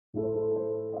Hello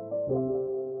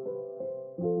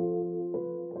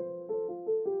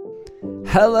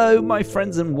my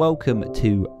friends and welcome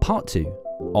to part 2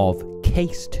 of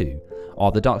Case 2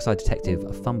 of the Darkside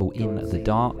Detective Fumble in the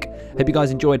Dark. Hope you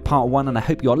guys enjoyed part 1 and I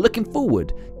hope you are looking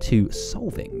forward to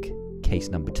solving case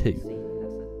number 2.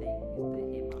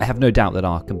 I have no doubt that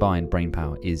our combined brain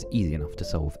power is easy enough to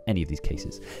solve any of these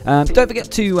cases. Don't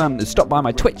forget to stop by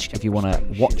my Twitch if you want to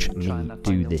watch me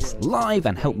do this live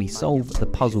and help me solve the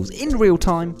puzzles in real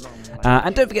time.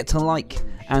 And don't forget to like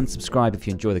and subscribe if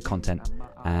you enjoy the content.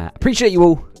 Appreciate you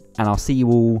all, and I'll see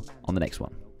you all on the next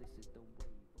one.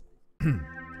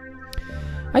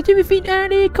 I do think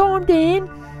earlier calm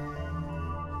down.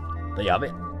 They have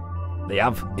it. They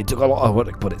have. It took a lot of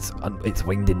work, but it's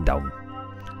winding down.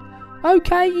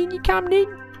 Okay, in you coming in?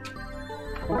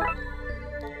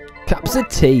 Cups of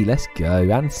tea, let's go,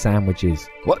 and sandwiches.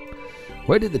 What?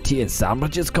 Where did the tea and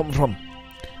sandwiches come from?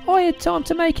 I had time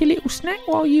to make a little snack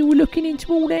while you were looking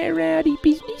into all that rowdy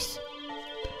business.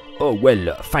 Oh,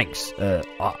 well, thanks.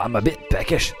 I'm a bit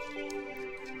peckish.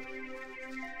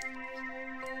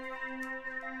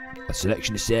 A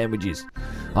selection of sandwiches.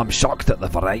 I'm shocked at the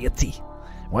variety.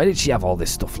 Why did she have all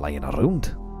this stuff lying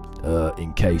around?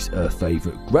 In case her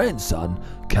favourite grandson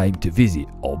came to visit,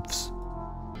 obvs.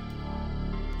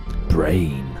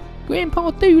 Brain.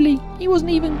 Grandpa Dooley, he wasn't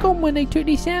even gone when they took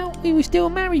this out. He was still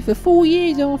married for 4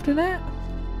 years after that.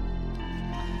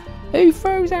 Who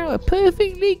throws out a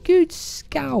perfectly good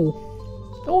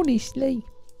skull? Honestly.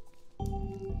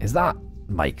 Is that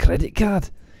my credit card?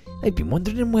 I've been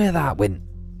wondering where that went.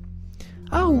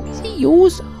 Oh, is it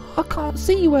yours? I can't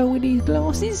see well with these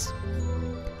glasses.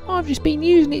 I've just been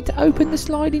using it to open the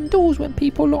sliding doors when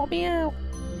people lock me out.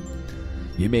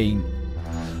 You mean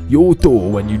your door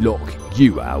when you lock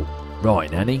you out? Right,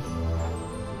 Nanny.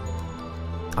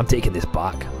 I'm taking this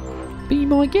back. Be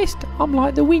my guest, I'm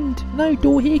like the wind. No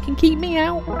door here can keep me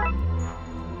out.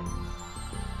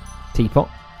 Teapot.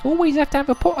 Always have to have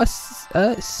a pot of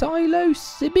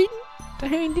psilocybin to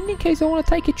hand in case I want to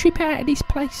take a trip out of this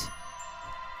place.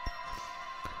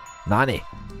 Nanny.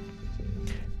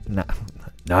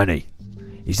 Nanny.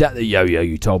 Is that the yo-yo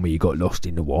you told me you got lost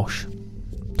in the wash?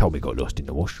 Told me you got lost in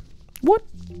the wash. What?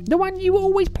 The one you were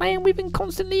always playing with and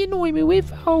constantly annoying me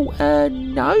with? Oh,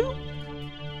 no?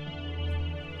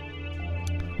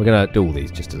 We're going to do all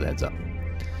these just as a heads up.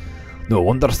 No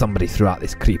wonder somebody threw out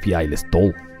this creepy eyeless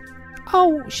doll.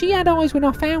 Oh, she had eyes when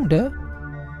I found her.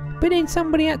 But then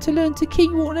somebody had to learn to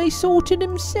keep what they saw to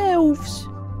themselves.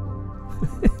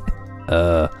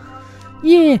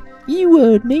 Yeah, you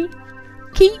heard me.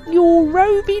 Keep your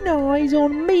roving eyes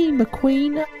on me,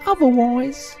 McQueen,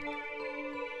 otherwise.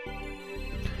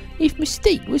 If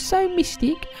Mystique was so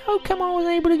mystic, how come I was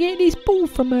able to get this ball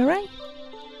from her, eh?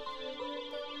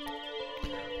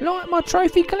 Like my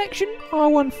trophy collection, I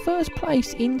won first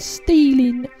place in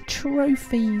stealing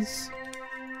trophies.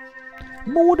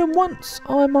 More than once,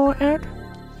 I might add.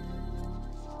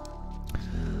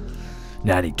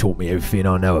 Nanny taught me everything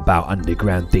I know about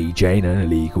underground DJing and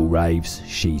illegal raves.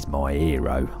 She's my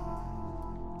hero.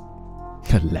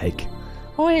 A leg.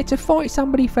 I had to fight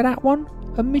somebody for that one.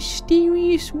 A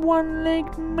mysterious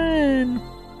one-legged man.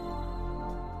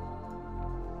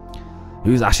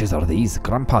 Whose ashes are these?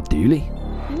 Grandpa Dooley?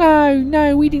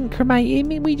 No, we didn't cremate him.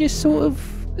 We just sort of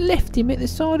left him at the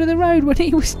side of the road when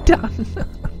he was done.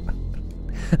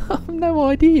 I have no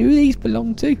idea who these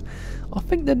belong to. I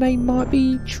think the name might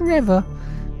be Trevor,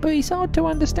 but it's hard to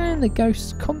understand the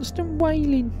ghost's constant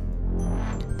wailing.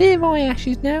 They're my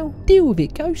ashes now. Deal with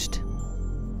it, ghost.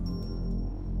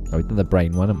 Oh, we've done the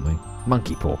brain one, haven't we?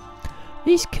 Monkey paw.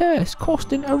 This curse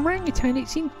cost an orangutan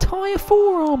its entire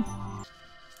forearm.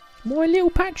 My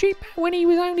little Patrick back when he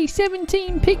was only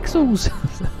 17 pixels.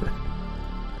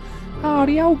 Ah,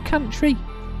 the old country.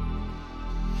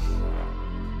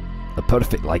 A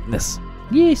perfect likeness.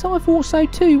 Yes, I thought so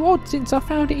too. Odd since I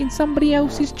found it in somebody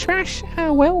else's trash.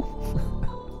 Ah well.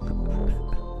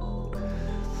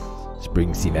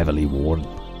 Spring seem heavily worn.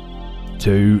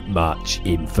 Too much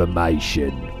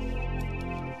information.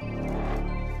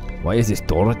 Why is this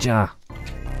door ajar?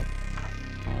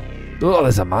 Oh,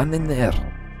 there's a man in there.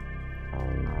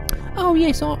 Oh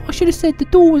yes, I should have said the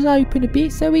door was open a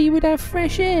bit so he would have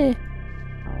fresh air.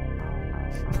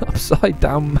 Upside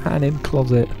down man in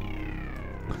closet.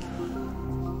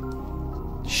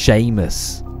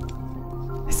 Seamus.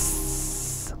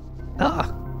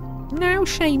 Now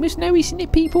Seamus, no hissing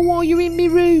at people while you're in me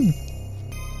room.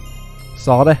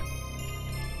 Sorry.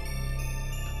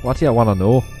 What do you want to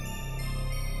know?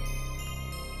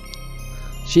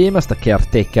 Seamus the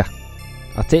caretaker.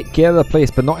 I take care of the place,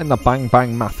 but not in the bang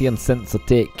bang Matthean sense of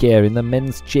take care, in the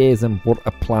men's chairs and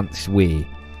water plants way.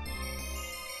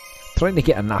 Trying to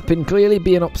get a nap in, clearly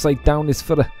being upside down is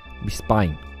for me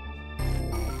spine.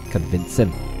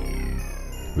 Convincing.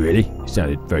 Really? You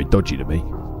sounded very dodgy to me.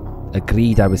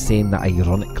 Agreed, I was saying that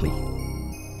ironically.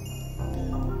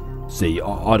 See,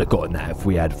 I'd have gotten that if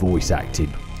we had voice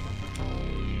acting.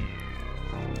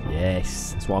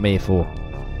 Yes, that's what I'm here for.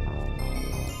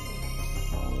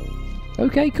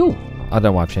 Okay, cool. I don't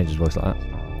know why I've changed his voice like that.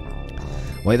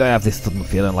 Why do I have this sudden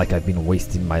feeling like I've been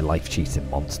wasting my life chasing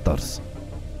monsters?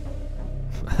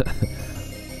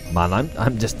 Man,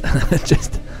 I'm just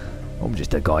I'm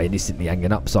just a guy innocently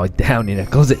hanging upside down in a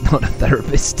closet, not a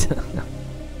therapist.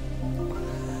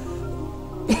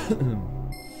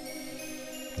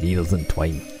 Needles and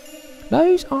twine.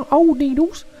 Those are old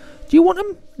needles. Do you want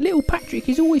them? Little Patrick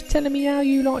is always telling me how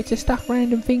you like to stuff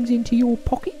random things into your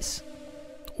pockets.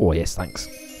 Oh yes, thanks.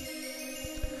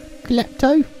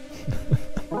 Klepto.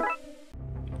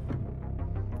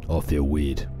 I feel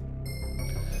weird.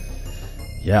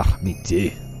 Yeah, me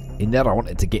too. In there I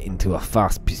wanted to get into a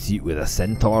fast pursuit with a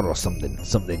centaur or something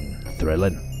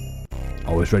thrilling.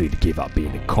 I was ready to give up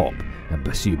being a cop and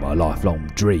pursue my lifelong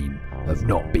dream of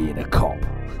not being a cop.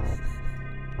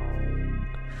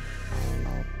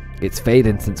 It's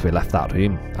fading since we left that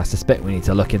room. I suspect we need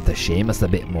to look into Seamus a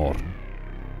bit more.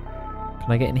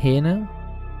 Can I get in here now?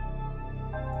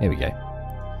 Here we go.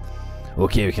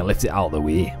 Okay, we can lift it out of the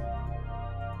way.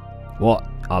 What?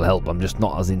 I'll help, I'm just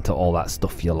not as into all that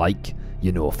stuff you like.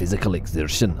 You know, physical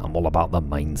exertion. I'm all about the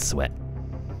mind sweat.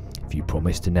 If you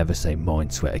promise to never say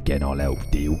mind sweat again, I'll help.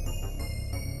 Deal?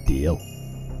 Deal?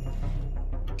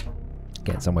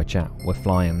 Getting somewhere, chat. We're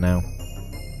flying now.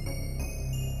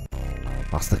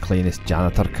 That's the cleanest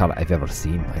janitor cart I've ever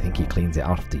seen. I think he cleans it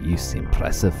after use.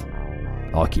 Impressive.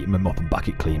 I keep my mop and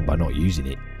bucket clean by not using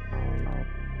it.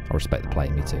 I respect the play,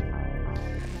 me too.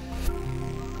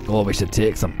 Oh, we should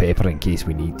take some paper in case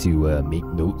we need to make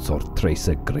notes or trace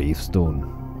a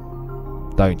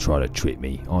gravestone. Don't try to trick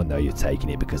me. I know you're taking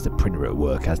it because the printer at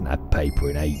work hasn't had paper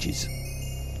in ages.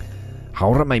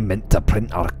 How am I meant to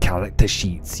print our character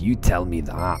sheets? You tell me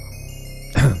that.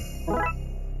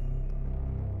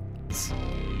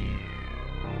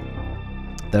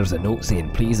 There's a note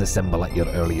saying, please assemble at your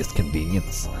earliest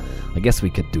convenience. I guess we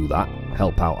could do that.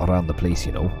 Help out around the place,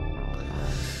 you know.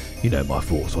 You know my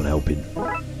thoughts on helping.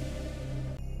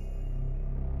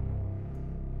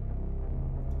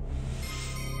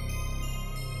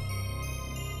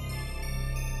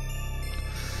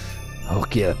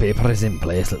 Okay, the paper is in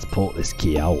place. Let's put this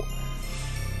key out.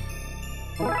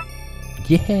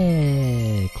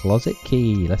 Yeah, closet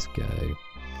key. Let's go.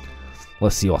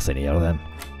 Let's see what's in here then.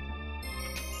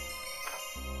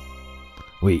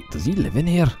 Wait, does he live in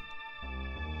here?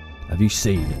 Have you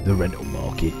seen the rental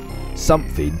market?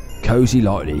 Something cosy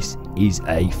like this is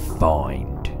a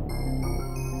find.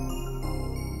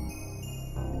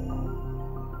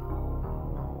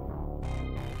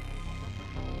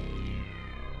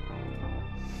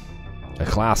 A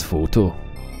class photo.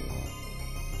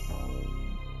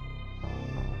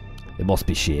 It must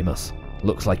be Seamus.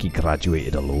 Looks like he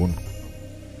graduated alone.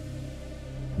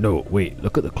 No, wait,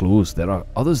 look at the clothes. There are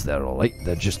others there, alright?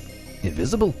 They're just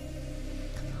invisible.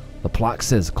 The plaque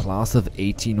says Class of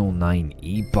 1809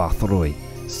 E. Bathroy,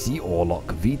 C. Orlock,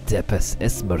 V. Deppes,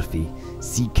 S. Murphy,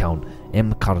 C. Count,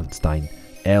 M. Karnstein,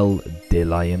 L.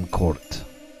 DeLion Court.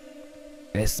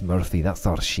 S. Murphy, that's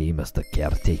our Seamus, the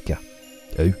caretaker.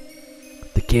 Oh?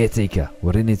 The caretaker,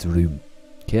 we're in his room.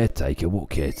 Caretaker? What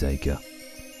caretaker?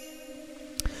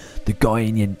 The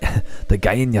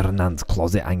guy in your nan's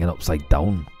closet hanging upside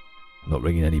down. Not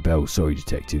ringing any bells, sorry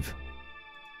detective.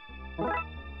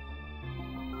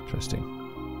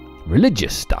 Interesting.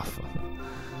 Religious stuff.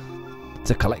 It's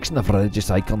a collection of religious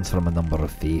icons from a number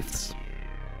of faiths.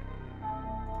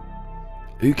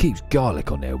 Who keeps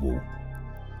garlic on their wall?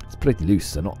 It's pretty loose,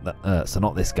 so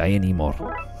not this guy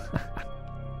anymore.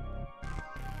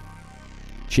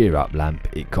 Cheer up, lamp.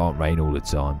 It can't rain all the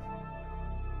time.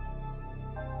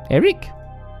 Eric?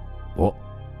 What?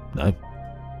 No.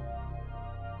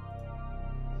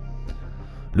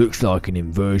 Looks like an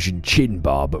inversion chin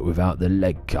bar, but without the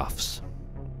leg cuffs.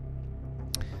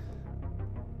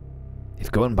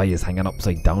 If going by is hanging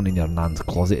upside down in your nan's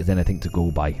closet is anything to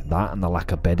go by, that and the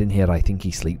lack of bed in here, I think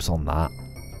he sleeps on that.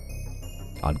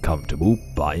 Uncomfortable,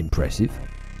 but impressive.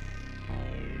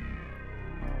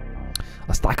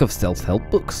 A stack of self-help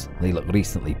books. They look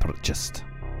recently purchased.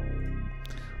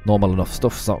 Normal enough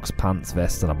stuff, socks, pants,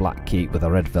 vest and a black cape with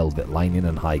a red velvet lining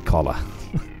and high collar.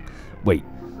 Wait,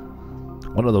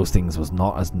 one of those things was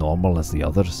not as normal as the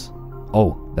others.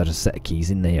 Oh, there's a set of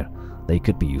keys in there. They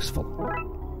could be useful.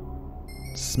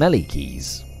 Smelly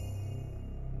keys.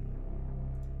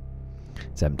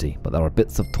 It's empty, but there are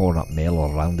bits of torn up mail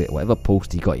all around it. Whatever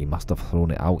post he got, he must have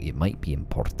thrown it out. It might be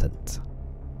important.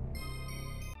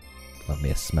 Love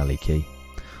me a smelly key.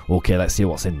 Okay, let's see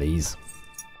what's in these.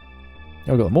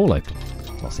 I've got them all open.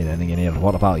 Not seen anything in here.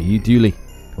 What about you, Dooley?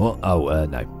 What? Oh,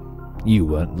 no. You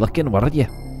weren't looking, were you?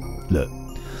 Look,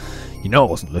 you know I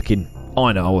wasn't looking.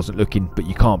 I know I wasn't looking, but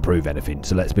you can't prove anything,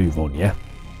 so let's move on, yeah?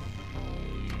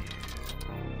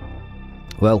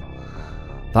 Well,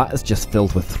 that is just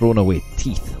filled with thrown away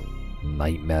teeth.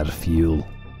 Nightmare fuel.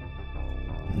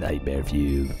 Nightmare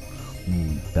fuel.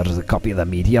 There's a copy of the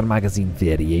Meteor magazine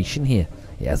variation here.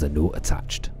 It has a note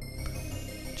attached.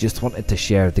 Just wanted to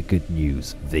share the good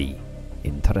news. V.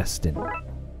 Interesting.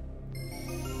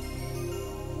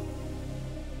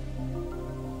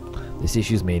 This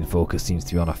issue's main focus seems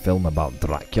to be on a film about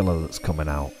Dracula that's coming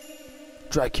out.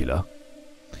 Dracula?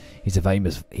 He's a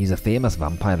famous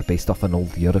vampire based off an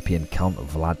old European Count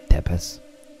Vlad Tepes.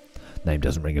 Name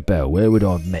doesn't ring a bell. Where would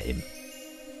I have met him?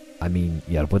 I mean,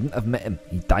 you wouldn't have met him.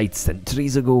 He died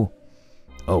centuries ago.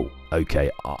 Oh, okay,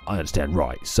 I understand.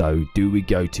 Right, so do we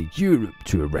go to Europe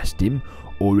to arrest him,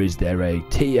 or is there a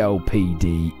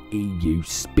TLPD EU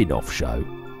spin-off show?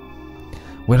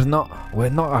 We're not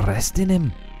arresting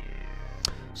him.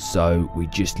 So we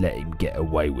just let him get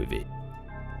away with it.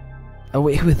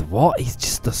 Away with what? He's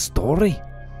just a story.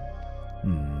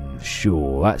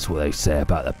 Sure, that's what they say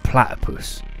about the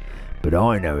platypus. But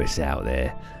I know it's out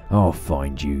there. I'll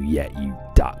find you yet, you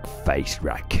duck-faced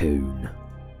raccoon.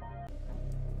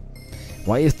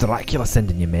 Why is Dracula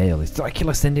sending you mail? Is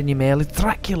Dracula sending you mail? Is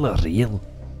Dracula real?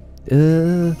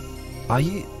 Are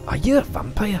you a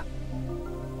vampire?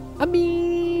 I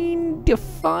mean,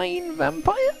 define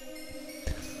vampire?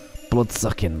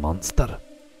 Blood-sucking monster.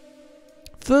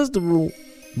 First of all,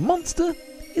 monster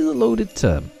is a loaded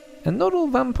term, and not all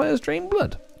vampires drain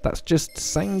blood. That's just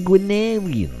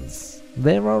sanguinarians.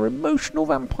 There are emotional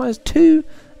vampires too,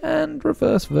 and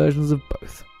reverse versions of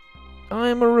both. I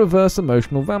am a reverse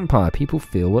emotional vampire. People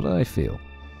feel what I feel.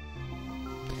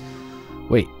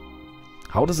 Wait,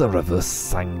 how does a reverse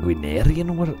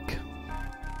sanguinarian work?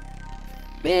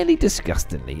 Fairly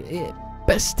disgustingly. At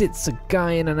best it's a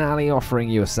guy in an alley offering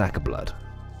you a sack of blood.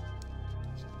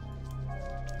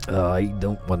 I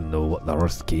don't want to know what the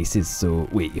worst case is, so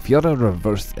wait, if you're a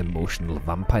reverse emotional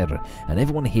vampire and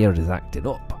everyone here is acting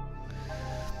up.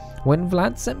 When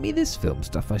Vlad sent me this film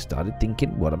stuff, I started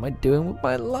thinking, what am I doing with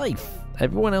my life?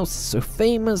 Everyone else is so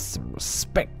famous and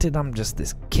respected, I'm just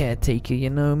this caretaker, you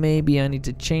know, maybe I need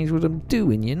to change what I'm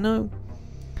doing, you know?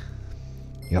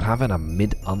 You're having a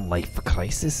mid-on-life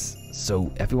crisis,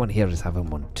 so everyone here is having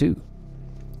one too.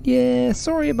 Yeah,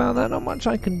 sorry about that, not much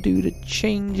I can do to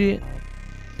change it.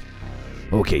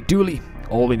 Okay, Dooley,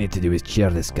 all we need to do is cheer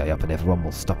this guy up and everyone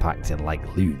will stop acting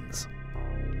like loons.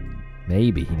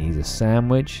 Maybe he needs a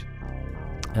sandwich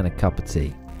and a cup of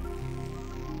tea.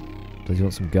 Does he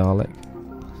want some garlic?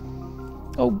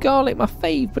 Oh, garlic, my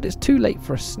fave, but it's too late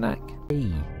for a snack.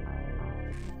 Hey.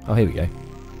 Oh, here we go.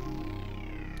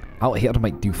 Out here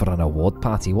might do for an award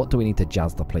party. What do we need to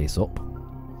jazz the place up?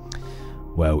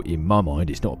 Well, in my mind,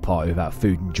 it's not a party without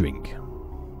food and drink.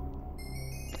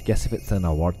 I guess if it's an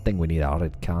award thing, we need a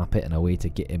red carpet and a way to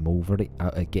get him over it.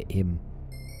 Get him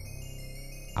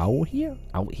out here?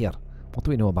 Out here. What do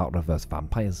we know about reverse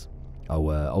vampires? Oh,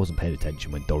 I wasn't paying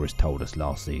attention when Doris told us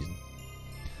last season.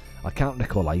 I can't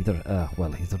recall either.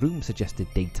 Well, his room suggested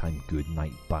daytime good,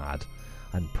 night bad,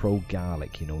 and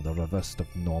pro-garlic, you know, the reverse of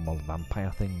normal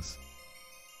vampire things.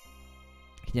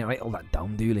 Can you write all that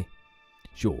down, Dooley?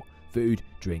 Sure. Food,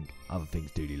 drink, other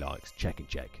things Dooley likes. Check and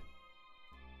check.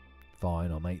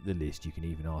 Fine, I'll make the list. You can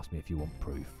even ask me if you want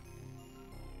proof.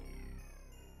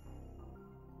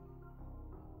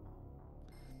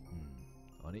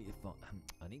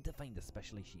 I need to find a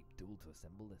specially shaped tool to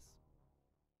assemble this.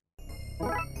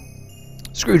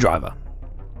 Screwdriver.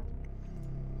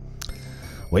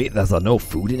 Wait, there's no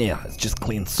food in here. It's just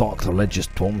clean socks, religious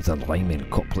tomes, and rhyming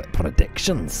couplet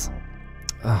predictions.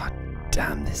 Ah,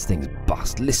 damn, this thing's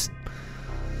bust. Listen.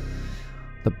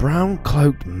 The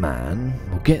brown-cloaked man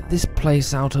will get this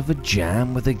place out of a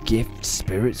jam with a gift.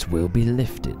 Spirits will be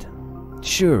lifted.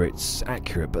 Sure, it's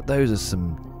accurate, but those are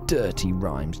some dirty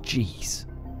rhymes. Jeez.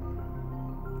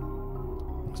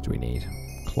 What do we need?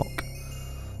 Clock.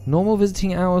 Normal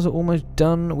visiting hours are almost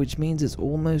done, which means it's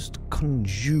almost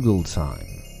conjugal time.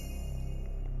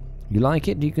 You like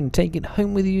it? You can take it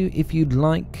home with you if you'd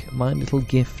like. My little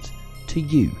gift to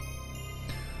you.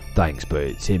 Thanks, but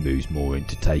it's him who's more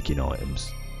into taking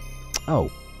items.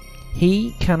 Oh,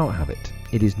 he cannot have it.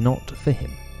 It is not for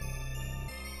him.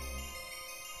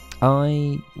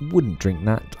 I wouldn't drink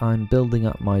that. I'm building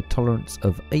up my tolerance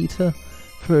of Aether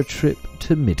for a trip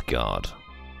to Midgard.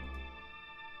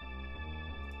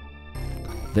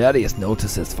 Various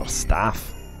notices for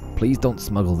staff. Please don't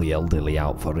smuggle the elderly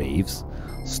out for raves.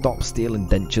 Stop stealing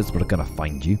dentures, we're gonna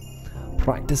find you.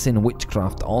 Practicing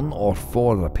witchcraft on or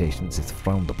for the patients is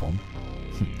frowned upon.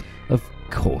 Of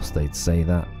course they'd say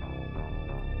that.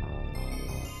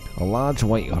 A large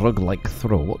white rug-like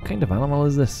throw. What kind of animal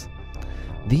is this?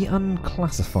 The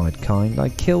unclassified kind. I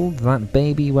killed that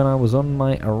baby when I was on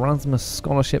my Erasmus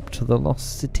scholarship to the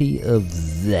lost city of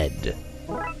Zed.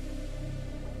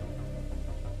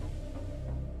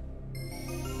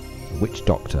 Witch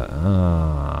doctor.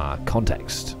 Ah,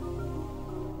 context.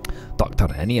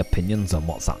 Doctor, any opinions on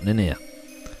what's happening here?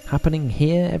 Happening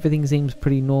here? Everything seems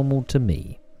pretty normal to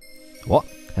me. What?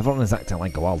 Everyone is acting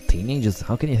like wild teenagers.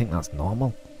 How can you think that's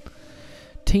normal?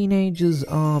 Teenagers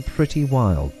are pretty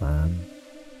wild, man.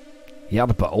 Yeah,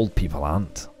 but old people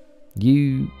aren't.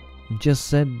 You just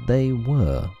said they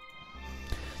were.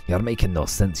 You're making no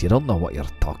sense. You don't know what you're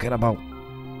talking about.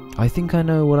 I think I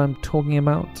know what I'm talking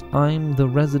about. I'm the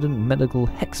resident medical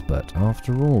expert,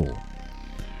 after all.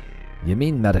 You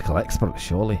mean medical expert,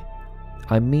 surely?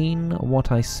 I mean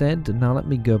what I said. Now let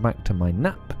me go back to my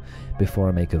nap before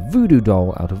I make a voodoo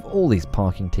doll out of all these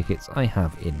parking tickets I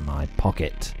have in my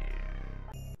pocket.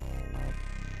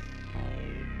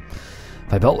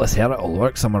 If I built this here, it'll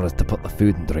work somewhere as to put the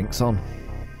food and drinks on.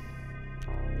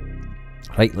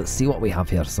 Right, let's see what we have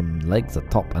here. Some legs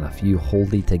atop and a few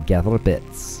holdy together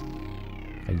bits.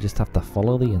 I just have to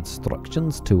follow the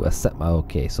instructions to accept my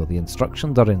okay. So the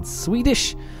instructions are in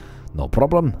Swedish. No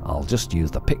problem, I'll just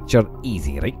use the picture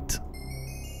easy, right?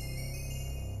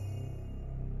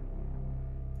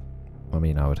 I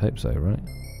mean, I would hope so, right?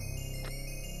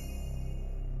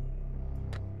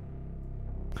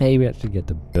 Hey, we actually get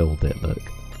to build it, look.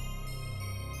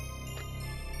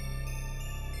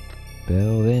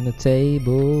 Building a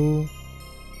table.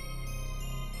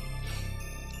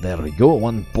 There we go,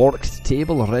 one borked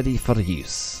table ready for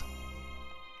use.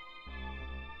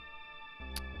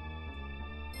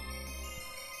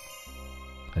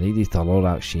 I need these to lure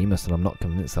out Seamus, and I'm not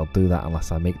convinced I'll do that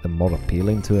unless I make them more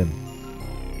appealing to him.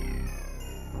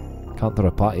 Can't throw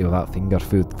a party without finger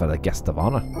food for the guest of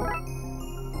honour.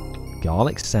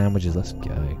 Garlic sandwiches, let's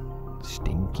go.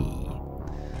 Stinky.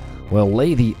 We'll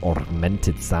lay the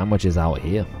augmented sandwiches out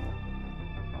here.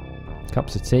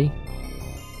 Cups of tea.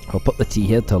 I'll put the tea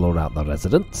here to lure out the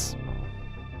residents.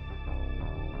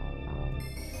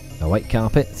 The white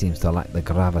carpet seems to lack the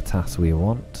gravitas we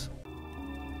want.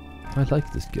 I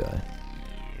like this guy.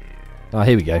 Ah,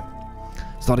 here we go.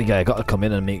 Sorry guy, I gotta come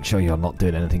in and make sure you're not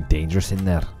doing anything dangerous in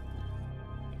there.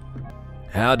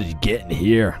 How did you get in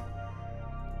here?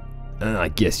 I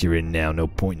guess you're in now, no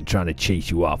point in trying to chase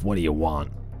you off. What do you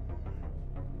want?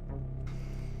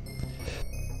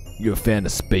 You're a fan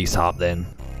of Space Hop then?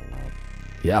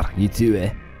 Yeah, you too,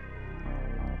 eh?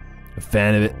 A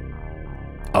fan of it?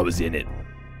 I was in it.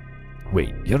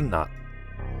 Wait, you're not?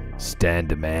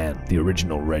 Stand a man, the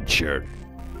original red shirt.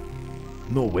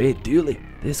 No way, Dooley.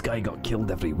 This guy got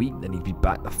killed every week, then he'd be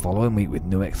back the following week with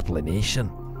no explanation.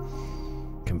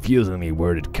 Confusingly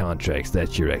worded contracts,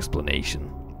 that's your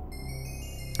explanation.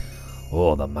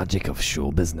 Oh, the magic of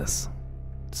show business.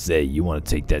 Say, you want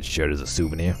to take that shirt as a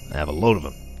souvenir? I have a load of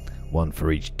them. One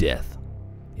for each death.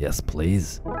 Yes,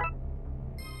 please.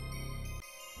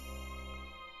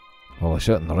 Well, I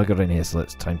shut the rigger in here, so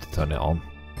it's time to turn it on.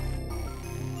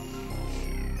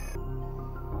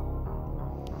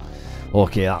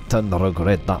 Okay, that turned the rug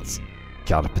red. That's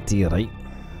carpety, right?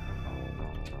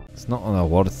 It's not an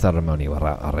award ceremony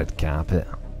without a red carpet.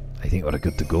 I think we're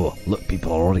good to go. Look,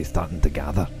 people are already starting to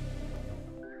gather.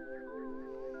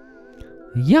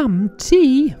 Yum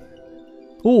tea!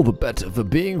 All the better for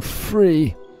being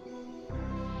free.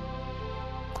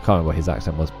 Can't remember what his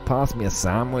accent was. Pass me a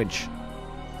sandwich.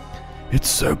 It's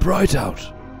so bright out.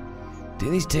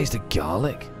 Do these taste of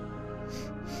garlic?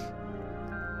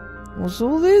 What's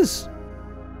all this?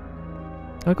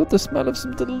 I got the smell of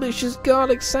some delicious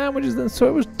garlic sandwiches, then saw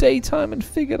it was daytime and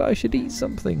figured I should eat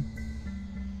something.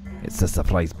 It's a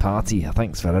surprise party.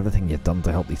 Thanks for everything you've done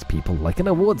to help these people. Like an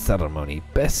award ceremony.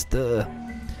 Best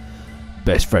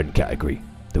friend category.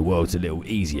 The world's a little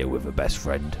easier with a best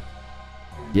friend.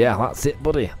 Yeah, that's it,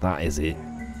 buddy. That is it.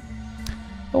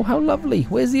 Oh, how lovely.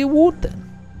 Where's the award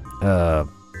then?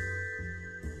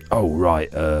 Oh, right,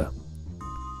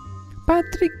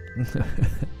 Patrick.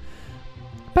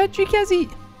 Patrick has it.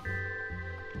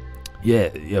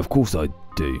 Yeah, of course I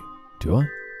do. Do I?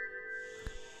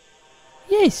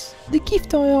 Yeah, Yes, the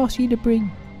gift I asked you to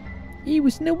bring. It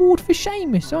was an award for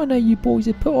Seamus. I know you boys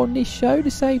have put on this show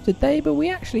to save the day, but we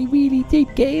actually really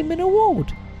did get him an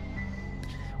award.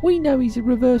 We know he's a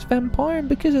reverse vampire, and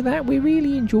because of that we're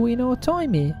really enjoying our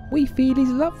time here. We feel his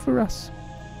love for us.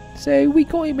 So we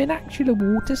got him an actual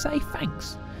award to say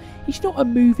thanks. It's not a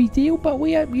movie deal, but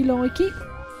we hope you like it.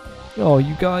 Oh,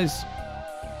 you guys.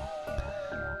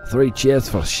 3 cheers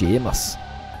for Seamus.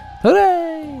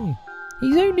 Hooray!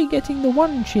 He's only getting the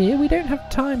 1 cheer. We don't have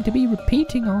time to be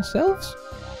repeating ourselves.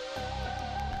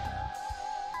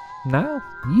 Now,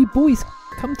 you boys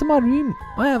come to my room.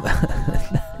 I have...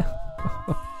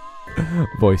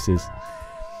 Voices.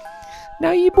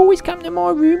 Now you boys come to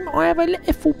my room. I have a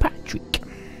letter for Patrick.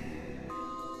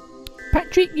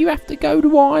 Patrick, you have to go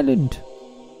to Ireland.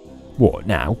 What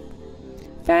now?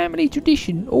 Family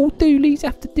tradition. All Dooleys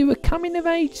have to do a coming of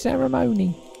age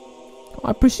ceremony.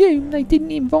 I presume they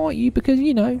didn't invite you because,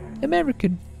 you know,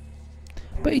 American.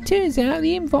 But it turns out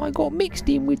the invite got mixed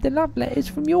in with the love letters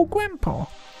from your grandpa.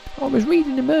 I was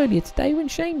reading them earlier today when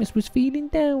Seamus was feeling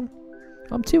down.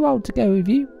 I'm too old to go with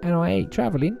you, and I hate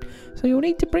travelling, so you'll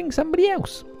need to bring somebody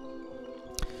else.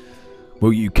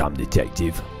 Will you come,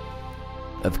 detective?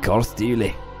 Of course,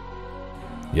 Dooley.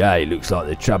 Yeah, it looks like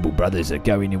the Trouble Brothers are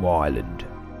going to Ireland.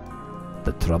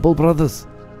 The Trouble Brothers?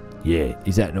 Yeah,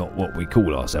 is that not what we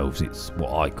call ourselves? It's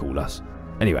what I call us.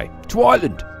 Anyway, to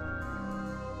Ireland!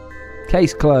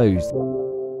 Case closed.